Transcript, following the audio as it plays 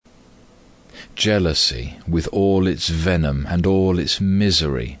Jealousy, with all its venom and all its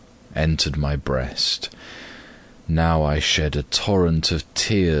misery, entered my breast. Now I shed a torrent of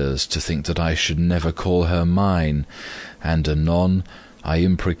tears to think that I should never call her mine, and anon I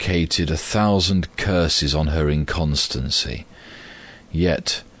imprecated 1,000 curses on her inconstancy.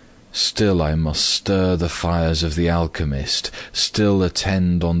 Yet still I must stir the fires of the alchemist, still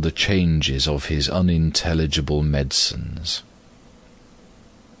attend on the changes of his unintelligible medicines.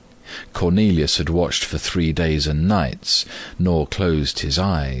 Cornelius had watched for 3 days and nights, nor closed his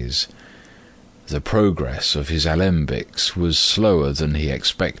eyes. The progress of his alembics was slower than he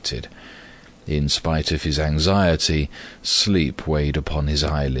expected. In spite of his anxiety, sleep weighed upon his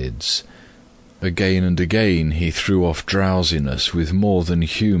eyelids. Again and again he threw off drowsiness with more than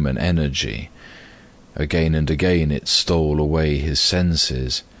human energy. Again and again it stole away his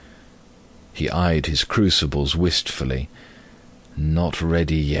senses. He eyed his crucibles wistfully. "Not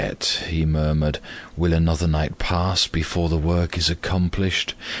ready yet," he murmured. "Will another night pass before the work is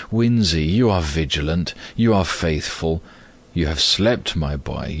accomplished? Winzy, you are vigilant, you are faithful. You have slept, my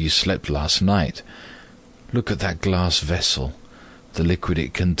boy, you slept last night. Look at that glass vessel. The liquid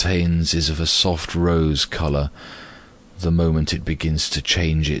it contains is of a soft rose colour. The moment it begins to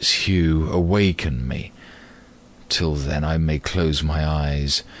change its hue, awaken me. Till then I may close my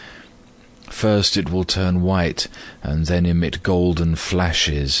eyes. First it will turn white, and then emit golden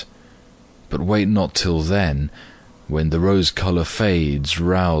flashes. But wait not till then. When the rose colour fades,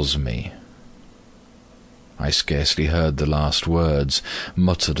 rouse me." I scarcely heard the last words,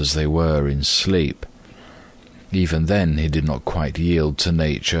 muttered as they were in sleep. Even then he did not quite yield to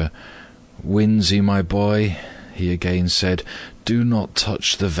nature. "Winzy, my boy," he again said, "do not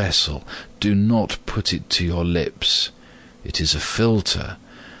touch the vessel. Do not put it to your lips. It is a filter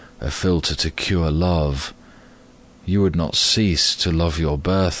to cure love. You would not cease to love your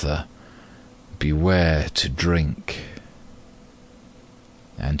Bertha. Beware to drink."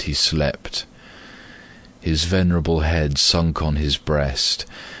 And he slept. His venerable head sunk on his breast,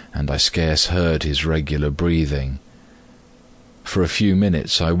 and I scarce heard his regular breathing. For a few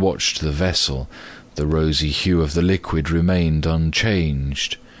minutes I watched the vessel. The rosy hue of the liquid remained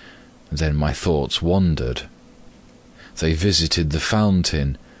unchanged. Then my thoughts wandered. They visited the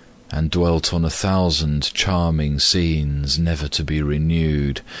fountain, and dwelt on 1,000 charming scenes never to be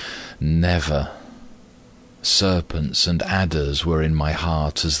renewed. Never. Serpents and adders were in my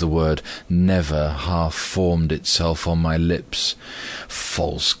heart as the word never half formed itself on my lips.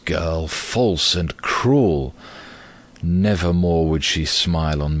 False girl, false and cruel! Never more would she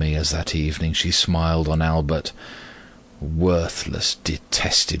smile on me as that evening she smiled on Albert. Worthless,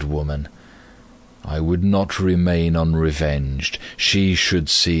 detested woman! I would not remain unrevenged. She should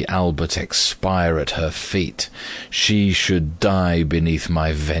see Albert expire at her feet. She should die beneath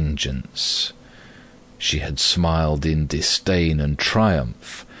my vengeance. She had smiled in disdain and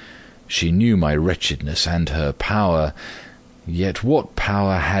triumph. She knew my wretchedness and her power. Yet what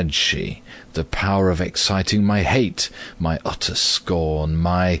power had she? The power of exciting my hate, my utter scorn,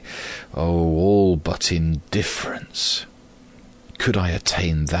 all but indifference. Could I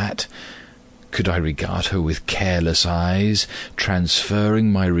attain that? Could I regard her with careless eyes,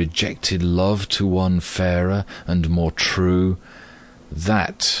 transferring my rejected love to one fairer and more true?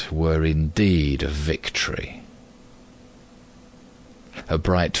 That were indeed a victory. A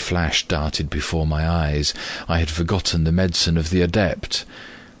bright flash darted before my eyes. I had forgotten the medicine of the adept.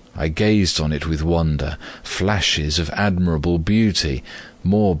 I gazed on it with wonder. Flashes of admirable beauty,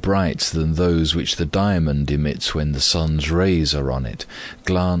 more bright than those which the diamond emits when the sun's rays are on it,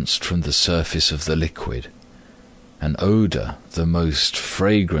 glanced from the surface of the liquid. An odour, the most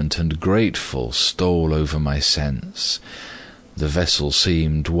fragrant and grateful, stole over my sense. The vessel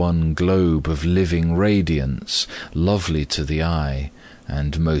seemed one globe of living radiance, lovely to the eye,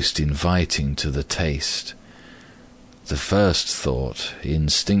 and most inviting to the taste. The first thought,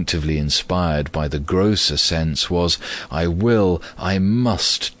 instinctively inspired by the grosser sense, was, I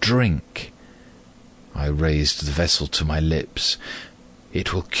must drink. I raised the vessel to my lips.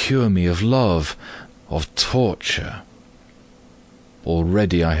 It will cure me of love, of torture.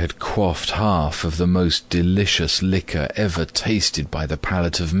 Already I had quaffed half of the most delicious liquor ever tasted by the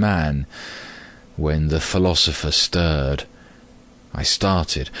palate of man, when the philosopher stirred. I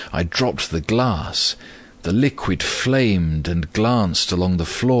started. I dropped the glass. The liquid flamed and glanced along the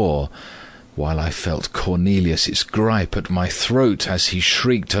floor, while I felt Cornelius's gripe at my throat as he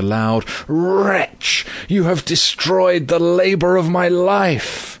shrieked aloud, "Wretch! You have destroyed the labour of my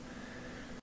life!"